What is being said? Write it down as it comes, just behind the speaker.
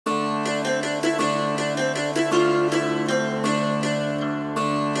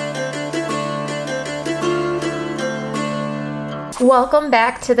Welcome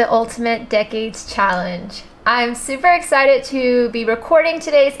back to the Ultimate Decades Challenge. I'm super excited to be recording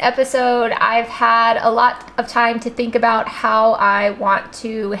today's episode. I've had a lot of time to think about how I want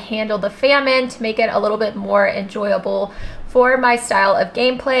to handle the famine to make it a little bit more enjoyable for my style of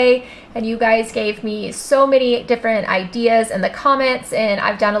gameplay, and you guys gave me so many different ideas in the comments, and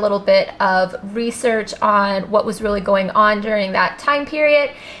I've done a little bit of research on what was really going on during that time period,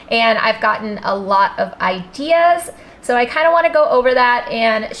 and I've gotten a lot of ideas. So I kind of want to go over that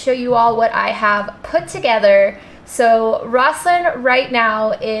and show you all what I have put together. So Rosalind right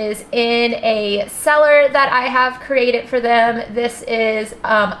now is in a cellar that I have created for them. This is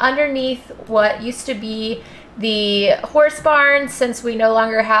underneath what used to be the horse barn. Since we no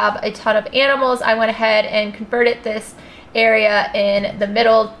longer have a ton of animals, I went ahead and converted this area in the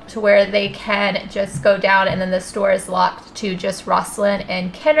middle to where they can just go down, and then the store is locked to just Rosalind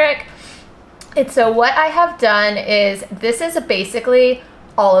and Kenrick. And so what I have done is, this is basically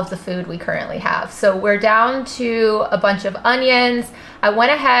all of the food we currently have. So we're down to a bunch of onions. I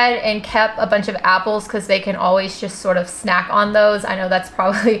went ahead and kept a bunch of apples because they can always just sort of snack on those. I know that's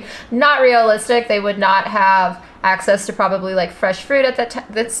probably not realistic. They would not have access to probably like fresh fruit at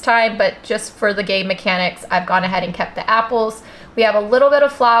this time, but just for the game mechanics, I've gone ahead and kept the apples. We have a little bit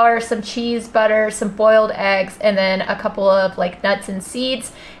of flour, some cheese, butter, some boiled eggs, and then a couple of like nuts and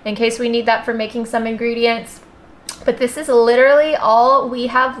seeds in case we need that for making some ingredients. But this is literally all we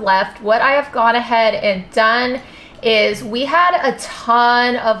have left. What I have gone ahead and done is, we had a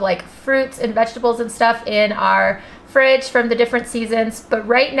ton of like fruits and vegetables and stuff in our fridge from the different seasons, but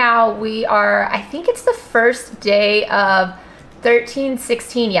right now we are, I think it's the first day of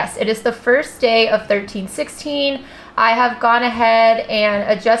 1316. Yes, it is the first day of 1316. I have gone ahead and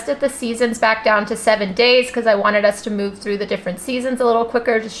adjusted the seasons back down to 7 days because I wanted us to move through the different seasons a little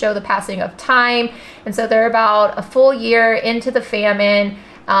quicker to show the passing of time. And so they're about a full year into the famine.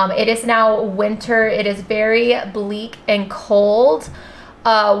 It is now winter. It is very bleak and cold.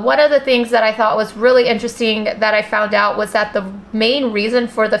 One of the things that I thought was really interesting that I found out was that the main reason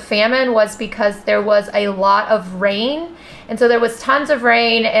for the famine was because there was a lot of rain. And so there was tons of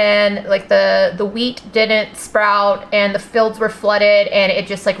rain, and like the wheat didn't sprout, and the fields were flooded, and it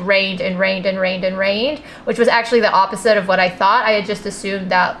just like rained and rained and rained and rained, which was actually the opposite of what I thought. I had just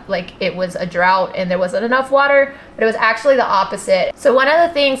assumed that like it was a drought and there wasn't enough water, but it was actually the opposite. So one of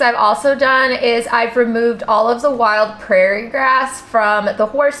the things I've also done is I've removed all of the wild prairie grass from the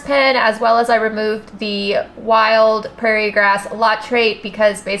horse pen, as well as I removed the wild prairie grass lot trait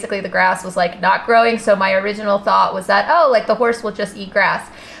because basically the grass was like not growing. So my original thought was that, oh, like the horse will just eat grass.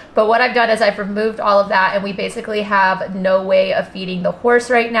 But what I've done is I've removed all of that, and we basically have no way of feeding the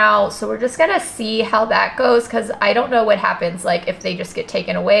horse right now. So we're just gonna see how that goes, because I don't know what happens, like if they just get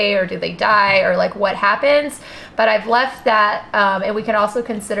taken away or do they die or like what happens. But I've left that, and we can also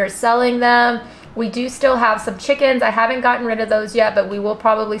consider selling them. We do still have some chickens. I haven't gotten rid of those yet, but we will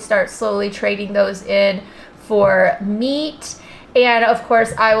probably start slowly trading those in for meat. And of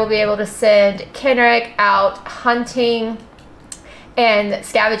course I will be able to send Kenrick out hunting and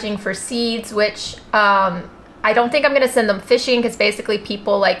scavenging for seeds, which I don't think I'm going to send them fishing because basically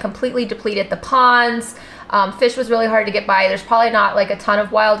people like completely depleted the ponds. Fish was really hard to get by. There's probably not like a ton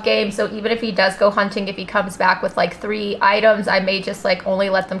of wild game, so even if he does go hunting, if he comes back with like 3 items, I may just like only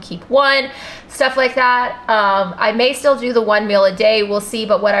let them keep 1, stuff like that. I may still do the 1 meal a day, we'll see,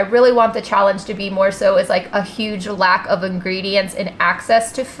 but what I really want the challenge to be more so is like a huge lack of ingredients and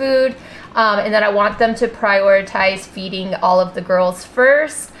access to food, and then I want them to prioritize feeding all of the girls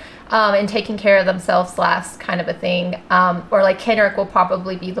first. And taking care of themselves last, kind of a thing. Or like Kenrick will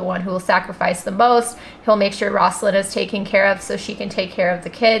probably be the one who will sacrifice the most. He'll make sure Rosalind is taken care of so she can take care of the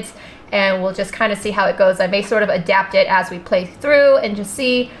kids, and we'll just kind of see how it goes. I may sort of adapt it as we play through and just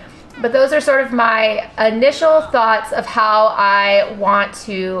see. But those are sort of my initial thoughts of how I want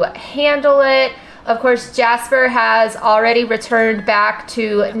to handle it. Of course, Jasper has already returned back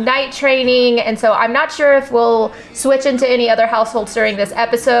to night training, and so I'm not sure if we'll switch into any other households during this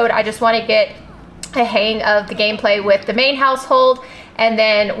episode. I just want to get a hang of the gameplay with the main household, and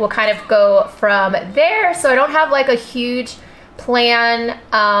then we'll kind of go from there. So I don't have like a huge plan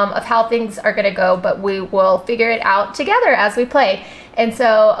of how things are going to go, but we will figure it out together as we play. And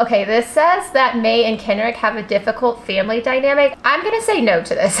so, okay, this says that May and Kenrick have a difficult family dynamic. I'm gonna say no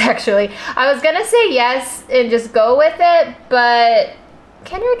to this, actually. I was gonna say yes and just go with it, but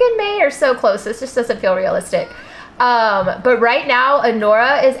Kenrick and May are so close. This just doesn't feel realistic. But right now,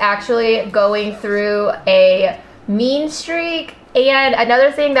 Anora is actually going through a mean streak. And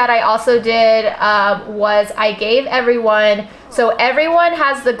another thing that I also did was I gave everyone, so everyone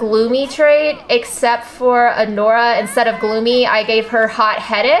has the gloomy trait except for Anora. Instead of gloomy, I gave her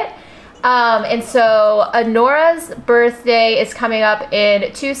hot-headed. And so Anora's birthday is coming up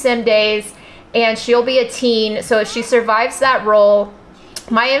in 2 sim days, and she'll be a teen. So if she survives that role,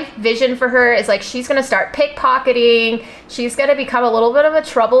 my vision for her is like she's gonna start pickpocketing. She's gonna become a little bit of a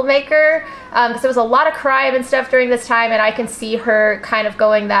troublemaker because there was a lot of crime and stuff during this time, and I can see her kind of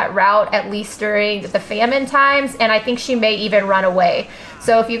going that route at least during the famine times, and I think she may even run away.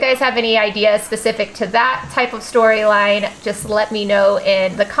 So if you guys have any ideas specific to that type of storyline, just let me know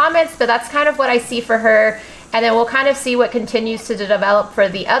in the comments. But that's kind of what I see for her. And then we'll kind of see what continues to develop for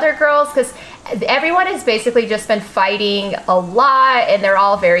the other girls, because everyone has basically just been fighting a lot and they're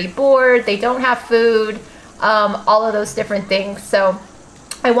all very bored. They don't have food, all of those different things. So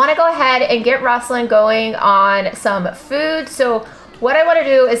I want to go ahead and get Rosalind going on some food. So what I want to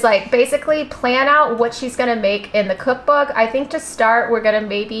do is like basically plan out what she's going to make in the cookbook. I think to start, we're going to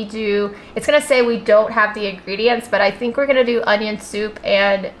maybe do, it's going to say we don't have the ingredients, but I think we're going to do onion soup,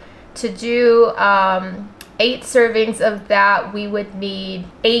 and to do 8 servings of that, we would need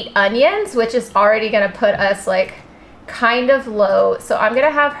 8 onions, which is already gonna put us like kind of low. So I'm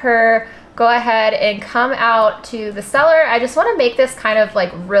gonna have her go ahead and come out to the cellar. I just wanna make this kind of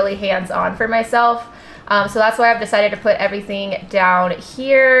like really hands-on for myself. So that's why I've decided to put everything down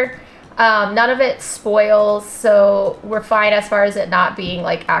here. None of it spoils, so we're fine as far as it not being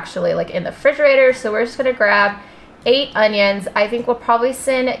like actually like in the refrigerator. So we're just gonna grab 8 onions. I think we'll probably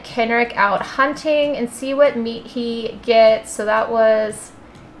send Kenrick out hunting and see what meat he gets. So that was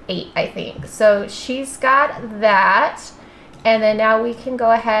 8, I think. So she's got that. And then now we can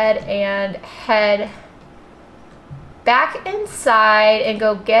go ahead and head back inside and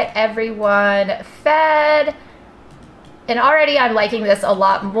go get everyone fed. And already I'm liking this a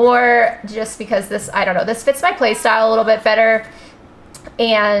lot more just because this, I don't know, this fits my play style a little bit better.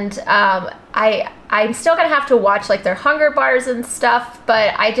 And I'm still gonna have to watch like their hunger bars and stuff,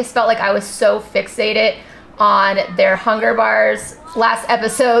 but I just felt like I was so fixated on their hunger bars last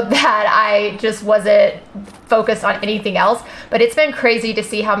episode that I just wasn't focused on anything else. But it's been crazy to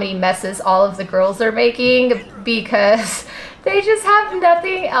see how many messes all of the girls are making because they just have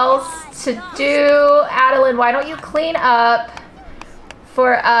nothing else to do. Adeline, why don't you clean up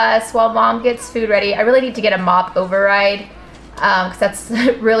for us while Mom gets food ready? I really need to get a mop override because that's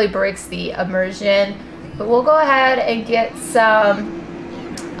really breaks the immersion. But we'll go ahead and get some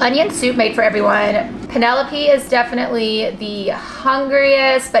onion soup made for everyone. Penelope is definitely the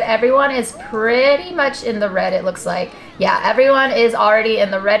hungriest, but everyone is pretty much in the red, it looks like. Yeah, everyone is already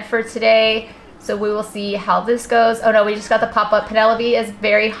in the red for today, so we will see how this goes. Oh no, we just got the pop-up. Penelope is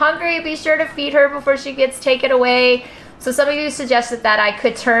very hungry. Be sure to feed her before she gets taken away. So some of you suggested that I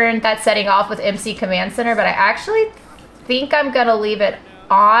could turn that setting off with MC Command Center, but I actually think I'm gonna leave it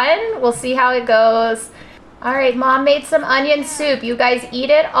on. We'll see how it goes. All right, Mom made some onion soup. You guys eat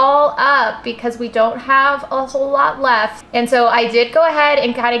it all up because we don't have a whole lot left. And so I did go ahead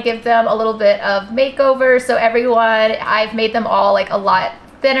and kind of give them a little bit of makeover. So everyone, I've made them all like a lot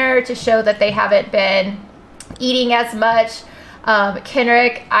thinner to show that they haven't been eating as much.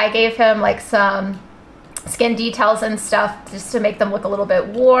 Kenrick, I gave him like some skin details and stuff just to make them look a little bit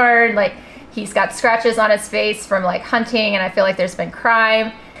worn. Like he's got scratches on his face from like hunting, and I feel like there's been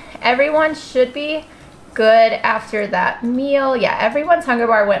crime. Everyone should be good after that meal. Yeah, everyone's hunger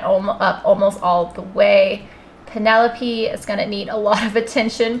bar went up almost all the way. Penelope is gonna need a lot of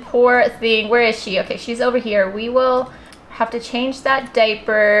attention. Poor thing. Where is she? Okay, she's over here. We will have to change that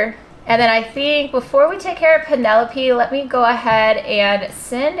diaper. And then I think before we take care of Penelope, let me go ahead and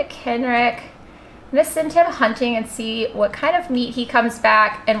send Kenrick. I'm gonna send him hunting and see what kind of meat he comes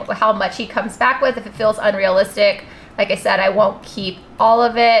back and how much he comes back with. If it feels unrealistic, like I said, I won't keep all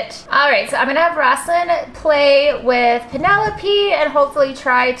of it. All right, so I'm gonna have Rosalind play with Penelope and hopefully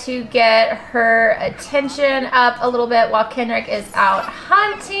try to get her attention up a little bit while Kenrick is out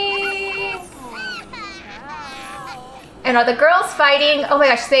hunting. And are the girls fighting? Oh my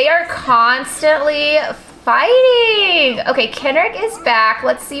gosh, they are constantly fighting. Okay, Kenrick is back.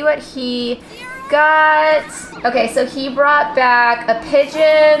 Let's see what he got. Okay, so he brought back a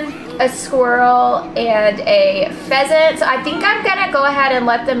pigeon, a squirrel, and a pheasant. So I think I'm gonna go ahead and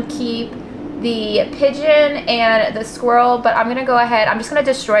let them keep the pigeon and the squirrel, but I'm gonna go ahead, I'm just gonna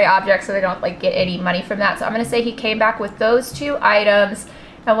destroy objects so they don't like get any money from that. So I'm gonna say he came back with those 2 items,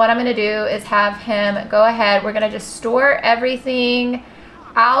 and what I'm gonna do is have him go ahead, we're gonna just store everything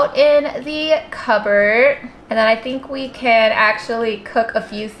out in the cupboard, and then I think we can actually cook a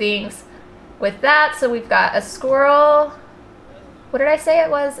few things with that. So we've got a squirrel what did I say it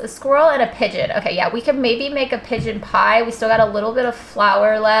was? A squirrel and a pigeon. Okay, yeah, we can maybe make a pigeon pie. We still got a little bit of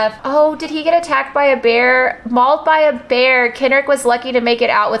flour left. Oh, did he get attacked by a bear? Mauled by a bear. Kendrick was lucky to make it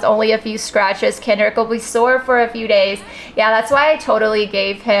out with only a few scratches. Kendrick will be sore for a few days. Yeah, that's why I totally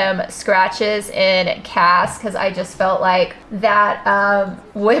gave him scratches in CAS, because I just felt like that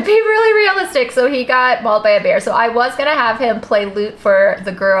would be really realistic. So he got mauled by a bear. So I was gonna have him play lute for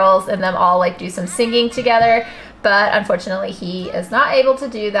the girls and them all like do some singing together, but unfortunately he is not able to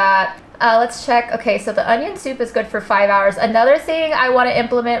do that. Let's check. Okay, so the onion soup is good for 5 hours. Another thing I want to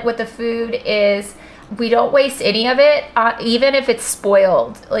implement with the food is we don't waste any of it, even if it's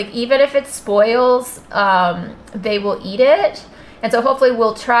spoiled. Like, even if it spoils, they will eat it. And so hopefully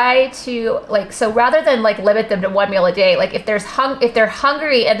we'll try to, like, so rather than like limit them to 1 meal a day, like if they're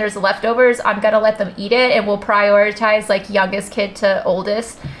hungry and there's leftovers, I'm gonna let them eat it, and we'll prioritize like youngest kid to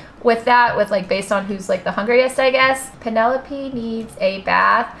oldest with that, with like based on who's like the hungriest, I guess. Penelope needs a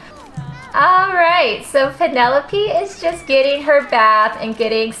bath. All right, so Penelope is just getting her bath and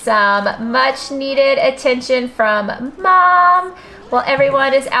getting some much needed attention from mom while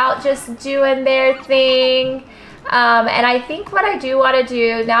everyone is out just doing their thing. And I think what I do want to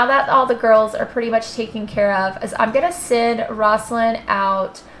do now that all the girls are pretty much taken care of is I'm gonna send Rosalind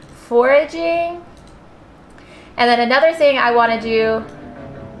out foraging. And then another thing I want to do,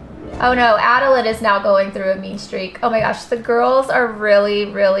 oh no, Adeline is now going through a mean streak. Oh my gosh, the girls are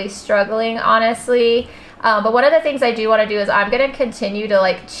really struggling, honestly. But one of the things I do want to do is I'm going to continue to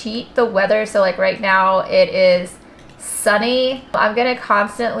like cheat the weather. So like right now it is sunny. I'm going to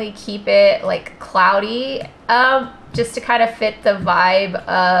constantly keep it like cloudy, just to kind of fit the vibe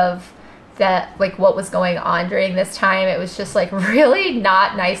of that, like what was going on during this time. It was just like really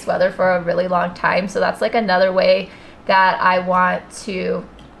not nice weather for a really long time. So that's like another way that I want to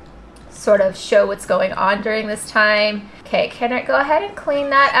sort of show what's going on during this time. Okay, Kendrick, go ahead and clean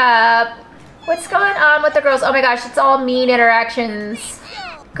that up. What's going on with the girls? Oh my gosh, it's all mean interactions.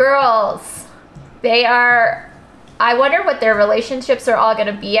 Girls, they are, I wonder what their relationships are all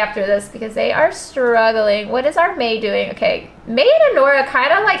gonna be after this, because they are struggling. What is our May doing? Okay, May and Anora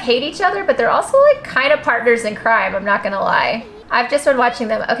kind of like hate each other, but they're also like kind of partners in crime, I'm not gonna lie. I've just been watching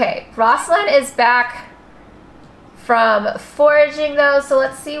them. Okay, Rosalind is back from foraging though, so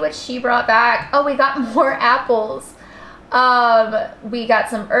let's see what she brought back. Oh, we got more apples. We got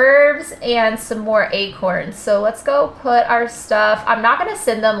some herbs and some more acorns. So let's go put our stuff. I'm not gonna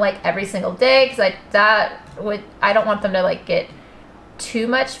send them like every single day because I don't want them to like get too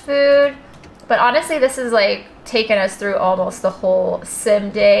much food. But honestly, this is like taking us through almost the whole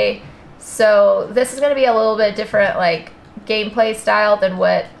sim day. So this is gonna be a little bit different like gameplay style than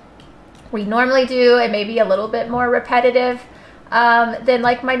what we normally do, and maybe a little bit more repetitive than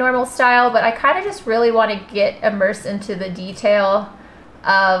like my normal style, but I kind of just really want to get immersed into the detail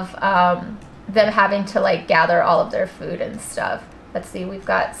of them having to like gather all of their food and stuff. Let's see, we've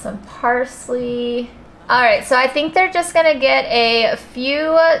got some parsley. All right, so I think they're just gonna get a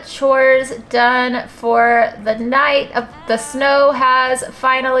few chores done for the night. The snow has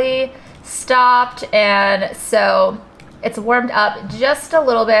finally stopped, and so it's warmed up just a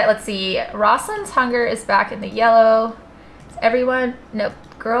little bit. Let's see, Rosalind's hunger is back in the yellow. Is everyone? Nope.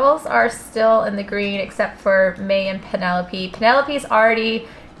 Girls are still in the green except for May and Penelope. Penelope's already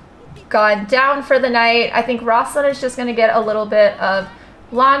gone down for the night. I think Rosalind is just gonna get a little bit of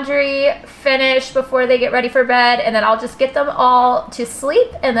laundry finished before they get ready for bed, and then I'll just get them all to sleep,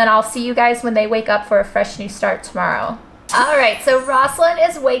 and then I'll see you guys when they wake up for a fresh new start tomorrow. All right, so Rosalind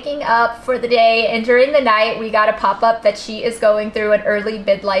is waking up for the day, and during the night we got a pop-up that she is going through an early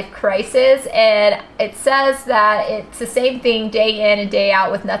midlife crisis, and it says that it's the same thing day in and day out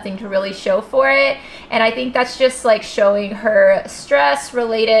with nothing to really show for it. And I think that's just like showing her stress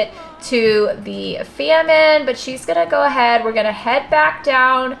related to the famine. But she's gonna go ahead, we're gonna head back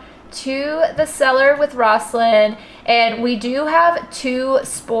down to the cellar with Rosalind, and we do have 2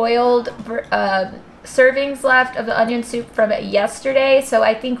 spoiled servings left of the onion soup from yesterday. So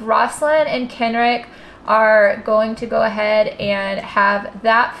I think Rosalind and Kendrick are going to go ahead and have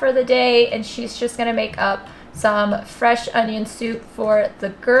that for the day, and she's just gonna make up some fresh onion soup for the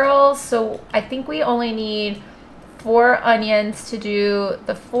girls. So I think we only need 4 onions to do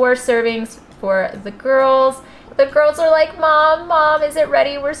the 4 servings for the girls. The girls are like, Mom, is it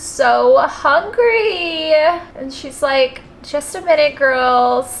ready? We're so hungry. And she's like, just a minute,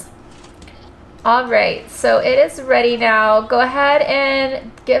 girls. All right, so it is ready now. Go ahead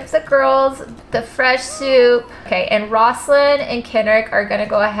and give the girls the fresh soup. Okay, and Rosalind and Kendrick are gonna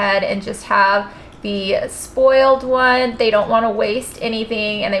go ahead and just have the spoiled one. They don't want to waste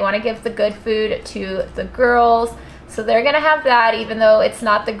anything, and they want to give the good food to the girls. So they're gonna have that, even though it's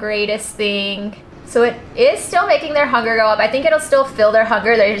not the greatest thing. So it is still making their hunger go up. I think it'll still fill their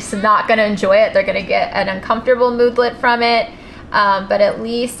hunger. They're just not gonna enjoy it. They're gonna get an uncomfortable moodlet from it. But at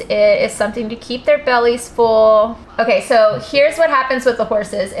least it is something to keep their bellies full. Okay, so here's what happens with the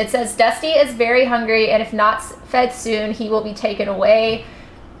horses. It says Dusty is very hungry, and if not fed soon, he will be taken away.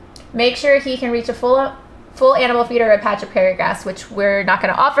 Make sure he can reach a full animal feed or a patch of prairie grass, which we're not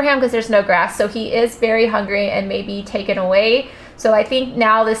going to offer him because there's no grass. So he is very hungry and may be taken away. So I think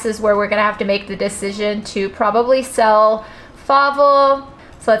now this is where we're going to have to make the decision to probably sell Fauvel.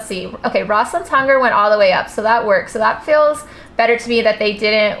 So let's see. Okay, Rosalind's hunger went all the way up, so that works. So that feels better to me that they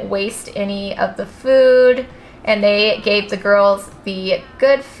didn't waste any of the food and they gave the girls the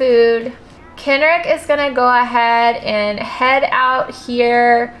good food. Kenrick is going to go ahead and head out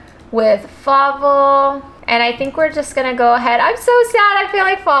here with Fauvel. And I think we're just gonna go ahead. I'm so sad. I feel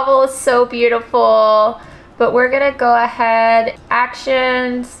like Fauvel is so beautiful. But we're gonna go ahead.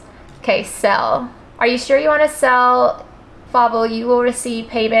 Actions. Okay, sell. Are you sure you want to sell Fauvel? You will receive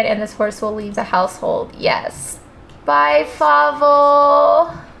payment and this horse will leave the household. Yes. Bye,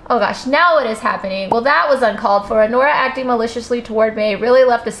 Fauvel. Oh gosh, now what is happening? Well, that was uncalled for. Anora acting maliciously toward May really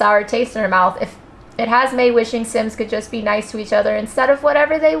left a sour taste in her mouth. If it has May wishing Sims could just be nice to each other instead of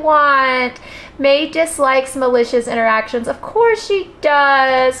whatever they want. May dislikes malicious interactions. Of course she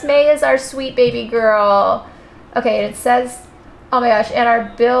does. May is our sweet baby girl. Okay, and it says, oh my gosh, and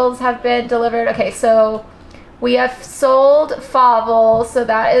our bills have been delivered. Okay, so we have sold Fauvel, so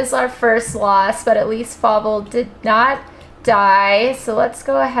that is our first loss, but at least Fauvel did not die. So let's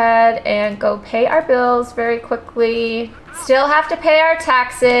go ahead and go pay our bills very quickly. Still have to pay our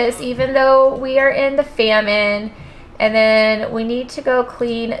taxes even though we are in the famine. And then we need to go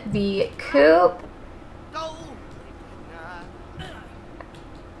clean the coop.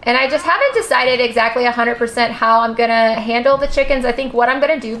 And I just haven't decided exactly 100% how I'm gonna handle the chickens. I think what I'm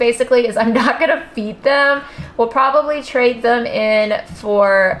gonna do basically is I'm not gonna feed them. We'll probably trade them in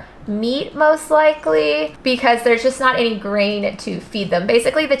for meat most likely because there's just not any grain to feed them.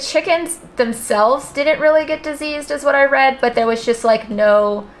 Basically the chickens themselves didn't really get diseased is what I read, but there was just like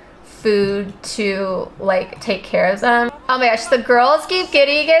no food to like take care of them. Oh my gosh, the girls keep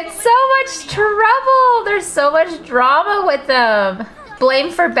getting in so much trouble. There's so much drama with them.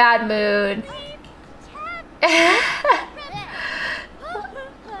 Blame for bad mood.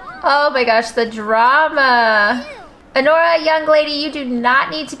 Oh my gosh, the drama. Anora, young lady, you do not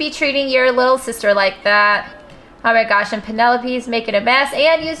need to be treating your little sister like that. Oh my gosh, and Penelope's making a mess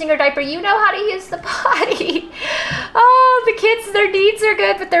and using her diaper. You know how to use the potty. Oh, the kids, their needs are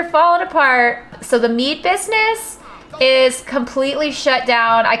good, but they're falling apart. So the meat business is completely shut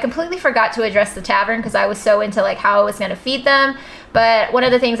down. I completely forgot to address the tavern because I was so into like how I was gonna feed them. But one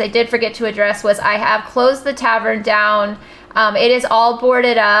of the things I did forget to address was I have closed the tavern down. It is all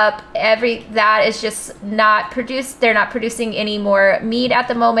boarded up. That is just not produced. They're not producing any more meat at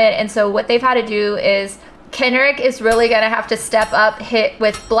the moment. And so what they've had to do is Kenrick is really gonna have to step up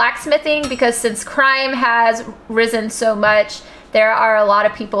with blacksmithing because since crime has risen so much, there are a lot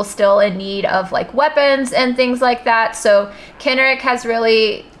of people still in need of like weapons and things like that. So Kenrick has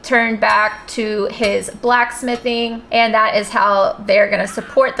really turned back to his blacksmithing, and that is how they're gonna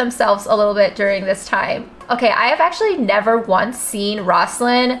support themselves a little bit during this time. Okay, I have actually never once seen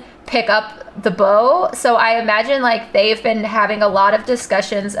Rosalind pick up the bow, so I imagine like they've been having a lot of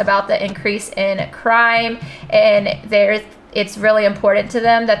discussions about the increase in crime, and it's really important to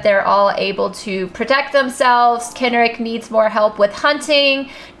them that they're all able to protect themselves. Kenrick needs more help with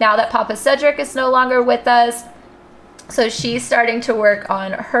hunting now that Papa Cedric is no longer with us. So she's starting to work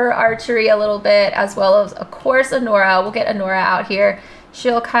on her archery a little bit, as well as, of course, Anora. We'll get Anora out here.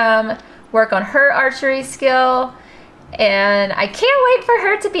 She'll come work on her archery skill. And I can't wait for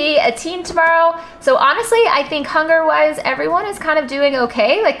her to be a teen tomorrow. So honestly, I think hunger-wise, everyone is kind of doing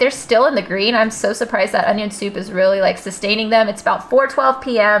okay. Like, they're still in the green. I'm so surprised that onion soup is really, like, sustaining them. It's about 4:12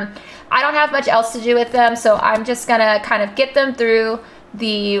 p.m. I don't have much else to do with them, so I'm just gonna kind of get them through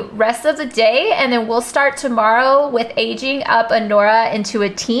the rest of the day, and then we'll start tomorrow with aging up Anora into a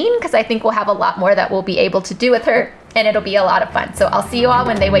teen, because I think we'll have a lot more that we'll be able to do with her, and it'll be a lot of fun. So I'll see you all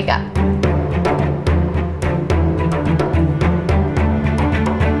when they wake up.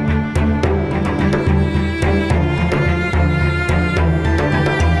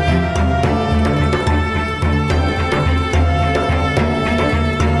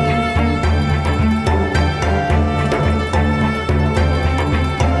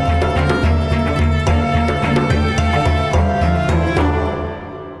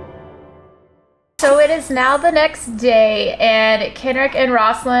 it is now the next day, and Kenrick and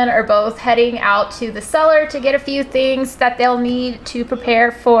Rosalind are both heading out to the cellar to get a few things that they'll need to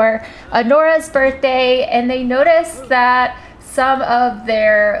prepare for Anora's birthday, and they notice that some of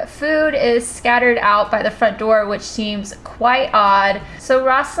their food is scattered out by the front door, which seems quite odd. So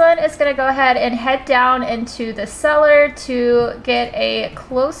Rosalind is going to go ahead and head down into the cellar to get a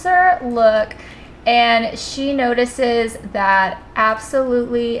closer look, and she notices that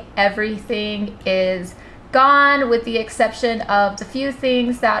absolutely everything is gone, with the exception of the few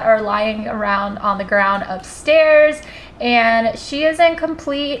things that are lying around on the ground upstairs, and she is in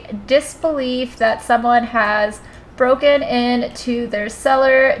complete disbelief that someone has broken into their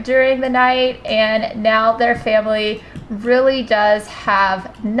cellar during the night, and now their family really does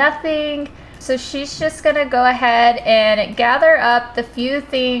have nothing. So she's just gonna go ahead and gather up the few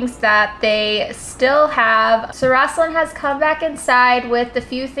things that they still have. So Rosalind has come back inside with the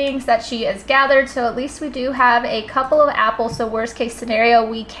few things that she has gathered, so at least we do have a couple of apples. So worst case scenario,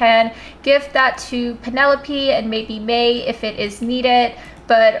 we can give that to Penelope and maybe May if it is needed.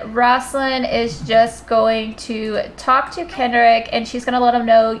 But Rosalind is just going to talk to Kenrick, and she's going to let him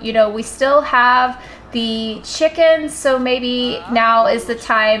know, you know, we still have the chickens, so maybe now is the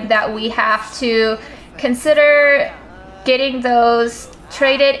time that we have to consider getting those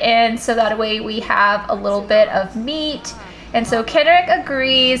traded in, so that way we have a little bit of meat. And so Kenrick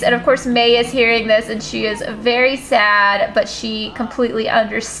agrees, and of course May is hearing this and she is very sad, but she completely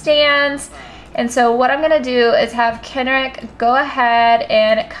understands. And so what I'm gonna do is have Kenrick go ahead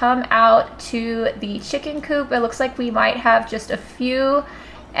and come out to the chicken coop. It looks like we might have just a few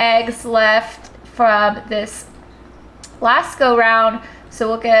eggs left from this last go round. So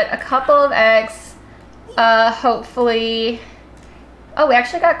we'll get a couple of eggs, hopefully. Oh, we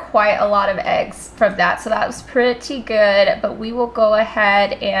actually got quite a lot of eggs from that, so that was pretty good. But we will go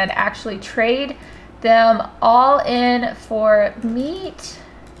ahead and actually trade them all in for meat.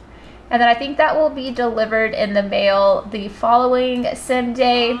 And then I think that will be delivered in the mail the following sim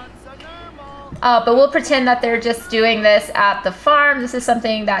day. But we'll pretend that they're just doing this at the farm. This is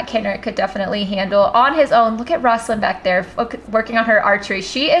something that Kenrick could definitely handle on his own. Look at Rosalind back there working on her archery.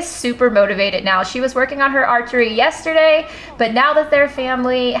 She is super motivated now. She was working on her archery yesterday, but now that their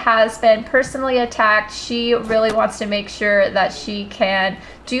family has been personally attacked, she really wants to make sure that she can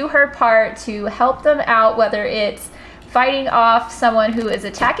do her part to help them out, whether it's fighting off someone who is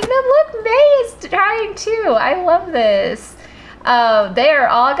attacking them. Look, May is trying too. I love this. They are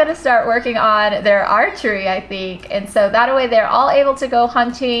all going to start working on their archery, I think. And so that way they're all able to go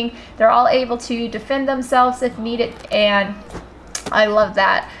hunting. They're all able to defend themselves if needed. And I love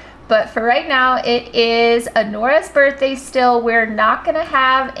that. But for right now, it is Anora's birthday still. We're not going to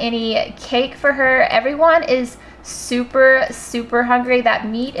have any cake for her. Everyone is super, super hungry. That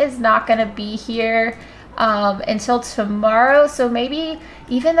meat is not going to be here until tomorrow. So maybe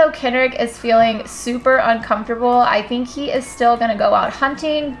even though Kenrick is feeling super uncomfortable, I think he is still going to go out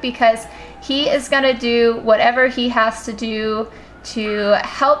hunting, because he is going to do whatever he has to do to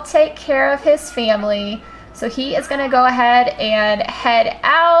help take care of his family. So he is going to go ahead and head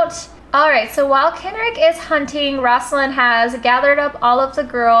out. Alright, so while Kenrick is hunting, Rosalind has gathered up all of the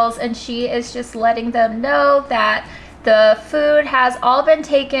girls, and she is just letting them know that the food has all been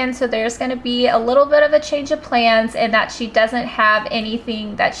taken, so there's going to be a little bit of a change of plans, and that she doesn't have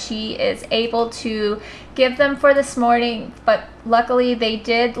anything that she is able to give them for this morning. But luckily they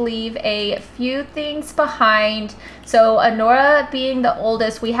did leave a few things behind. So Anora being the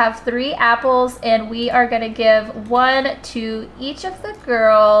oldest, we have 3 apples, and we are going to give 1 to each of the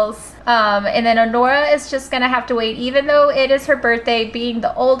girls. And then Anora is just going to have to wait. Even though it is her birthday, being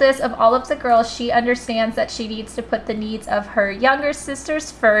the oldest of all of the girls, she understands that she needs to put the needs of her younger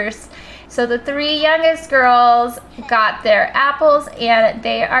sisters first. So the 3 youngest girls got their apples, and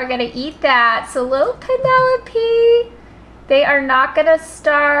they are going to eat that. So little Penelope, they are not going to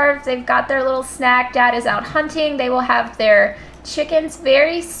starve. They've got their little snack. Dad is out hunting. They will have their chickens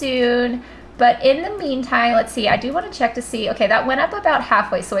very soon. But in the meantime, let's see. I do want to check to see. Okay, that went up about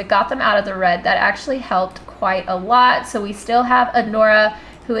halfway, so it got them out of the red. That actually helped quite a lot. So we still have Anora,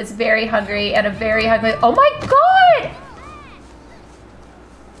 who is very hungry, and a very hungry... Oh my God!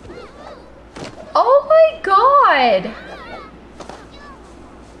 Oh my God!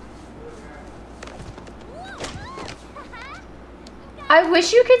 I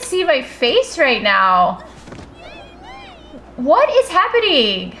wish you could see my face right now. What is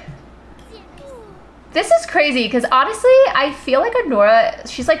happening? This is crazy, because honestly, I feel like Anora,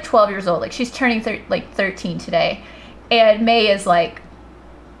 she's like 12 years old. Like, she's turning 13 today. And May is like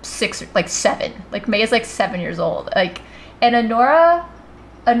 7. Like, May is like 7 years old. Like, and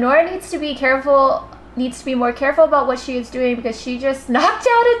Anora needs to be careful needs to be more careful about what she is doing because she just knocked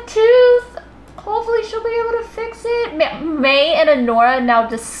out a tooth. Hopefully she'll be able to fix it. May and Anora now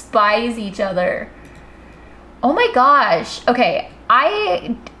despise each other. Oh my gosh. Okay,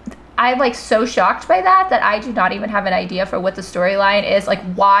 I'm like so shocked by that I do not even have an idea for what the storyline is. Like,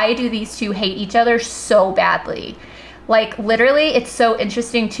 why do these two hate each other so badly? Like, literally, it's so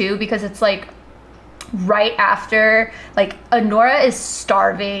interesting too because it's like right after, like, Anora is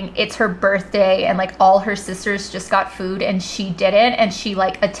starving, it's her birthday, and like all her sisters just got food and she didn't, and she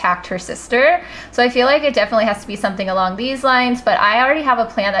like attacked her sister. So I feel like it definitely has to be something along these lines, but I already have a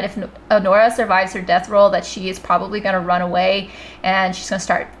plan that if Anora survives her death roll, that she is probably going to run away and she's going to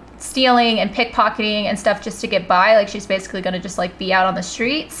start stealing and pickpocketing and stuff just to get by. Like, she's basically going to just like be out on the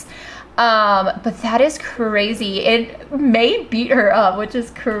streets. But that is crazy. It may beat her up, which is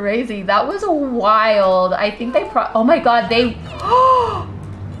crazy. That was wild. I think they oh my god, they oh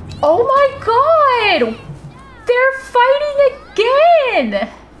my god, they're fighting again.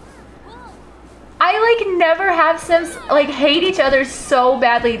 I like never have Sims like hate each other so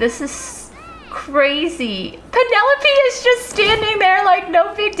badly. This is crazy. Penelope is just standing there like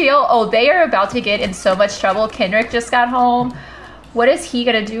no big deal. Oh, they are about to get in so much trouble. Kenrick just got home. What is he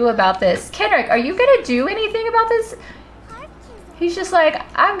gonna do about this? Kenrick, are you gonna do anything about this? He's just like,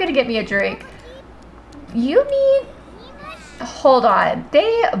 I'm gonna get me a drink. You need... Hold on.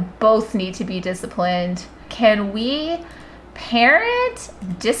 They both need to be disciplined. Can we parent,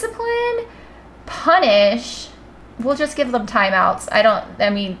 discipline, punish? We'll just give them timeouts. I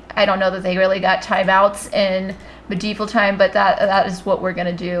don't know that they really got timeouts in medieval time, but that is what we're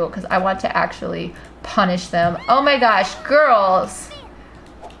gonna do because I want to actually punish them. Oh my gosh, girls,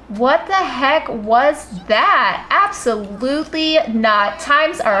 what the heck was that? Absolutely not.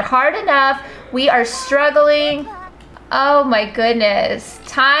 Times are hard enough. We are struggling. Oh my goodness.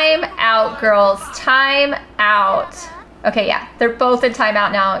 Time out, girls. Time out. Okay, yeah, they're both in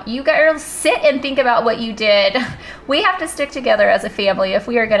timeout now. You girls sit and think about what you did. We have to stick together as a family if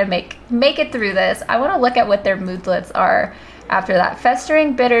we are gonna make it through this. I wanna look at what their moodlets are after that.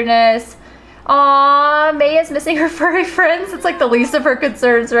 Festering bitterness. Aww, May is missing her furry friends. It's like the least of her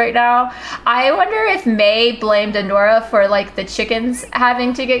concerns right now. I wonder if May blamed Anora for like the chickens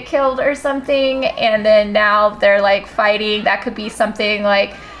having to get killed or something, and then now they're like fighting. That could be something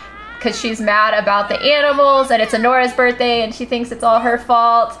like because she's mad about the animals and it's Anora's birthday and she thinks it's all her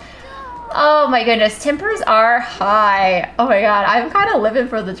fault. Oh my goodness, tempers are high. Oh my god, I'm kind of living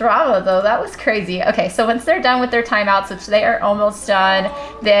for the drama though. That was crazy. Okay, so once they're done with their timeouts, which they are almost done,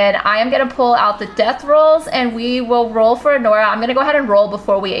 then I am gonna pull out the death rolls and we will roll for Anora. I'm gonna go ahead and roll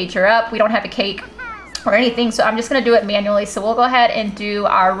before we age her up. We don't have a cake or anything, so I'm just gonna do it manually. So we'll go ahead and do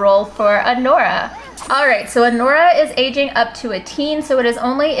our roll for Anora. All right, so Anora is aging up to a teen, so it is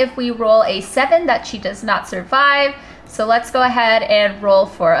only if we roll a 7 that she does not survive. So let's go ahead and roll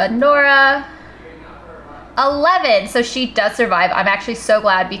for Anora. 11, so she does survive. I'm actually so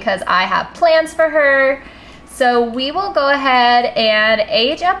glad because I have plans for her. So we will go ahead and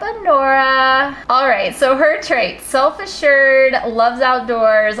age up Anora. All right, so her traits: self-assured, loves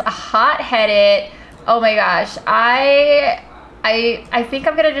outdoors, hot-headed. Oh my gosh, I think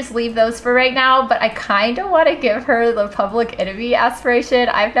I'm gonna just leave those for right now, but I kind of want to give her the public enemy aspiration.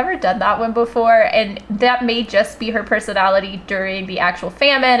 I've never done that one before, and that may just be her personality during the actual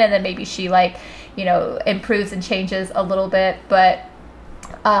famine, and then maybe she, like, you know, improves and changes a little bit, but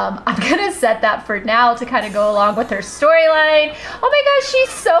I'm gonna set that for now to kind of go along with her storyline. Oh my gosh, she's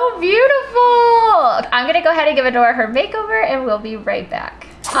so beautiful! I'm gonna go ahead and give Anora her makeover, and we'll be right back.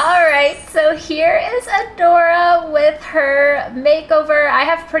 Alright, so here is Anora with her makeover. I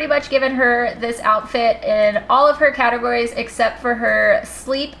have pretty much given her this outfit in all of her categories except for her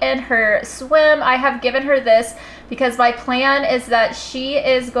sleep and her swim. I have given her this because my plan is that she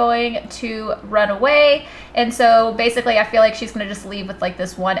is going to run away, and so basically I feel like she's going to just leave with like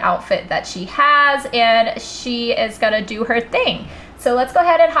this one outfit that she has, and she is going to do her thing. So let's go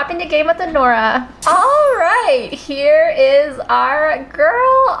ahead and hop into game with Anora. All right, here is our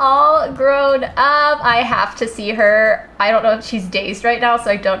girl all grown up. I have to see her. I don't know if she's dazed right now, so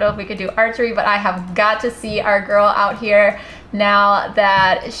I don't know if we could do archery, but I have got to see our girl out here now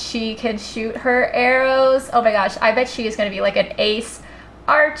that she can shoot her arrows. Oh my gosh, I bet she is gonna be like an ace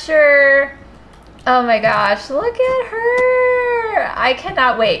archer. Oh my gosh, look at her. I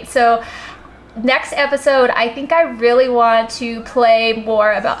cannot wait. So next episode, I think I really want to play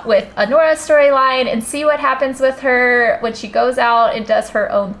more with Anora's storyline and see what happens with her when she goes out and does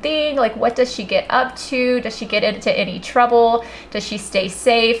her own thing. Like, what does she get up to? Does she get into any trouble? Does she stay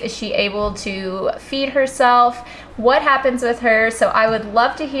safe? Is she able to feed herself? What happens with her? So I would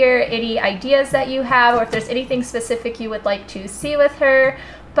love to hear any ideas that you have, or if there's anything specific you would like to see with her.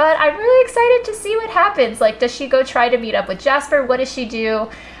 But I'm really excited to see what happens. Like, does she go try to meet up with Jasper? What does she do?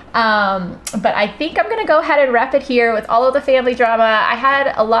 But I think I'm gonna go ahead and wrap it here with all of the family drama. I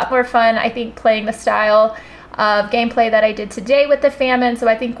had a lot more fun, I think, playing the style of gameplay that I did today with the Famine, so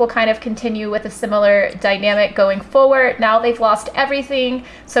I think we'll kind of continue with a similar dynamic going forward. Now they've lost everything,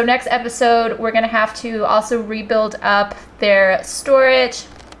 so next episode we're gonna have to also rebuild up their storage.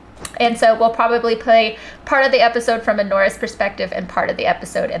 And so we'll probably play part of the episode from Anora's perspective and part of the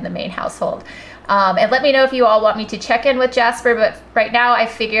episode in the main household. And let me know if you all want me to check in with Jasper, but right now I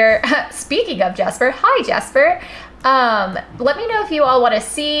figure, speaking of Jasper, hi Jasper, let me know if you all want to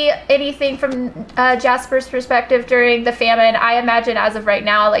see anything from Jasper's perspective during the Famine. I imagine as of right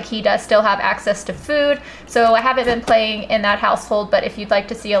now, like, he does still have access to food, so I haven't been playing in that household, but if you'd like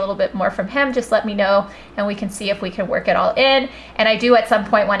to see a little bit more from him, just let me know and we can see if we can work it all in. And I do at some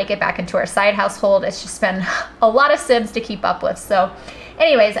point want to get back into our side household. It's just been a lot of Sims to keep up with. So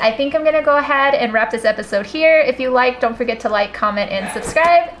anyways, I think I'm gonna go ahead and wrap this episode here. If you like, don't forget to like, comment, and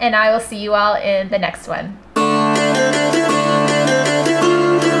subscribe, and I will see you all in the next one.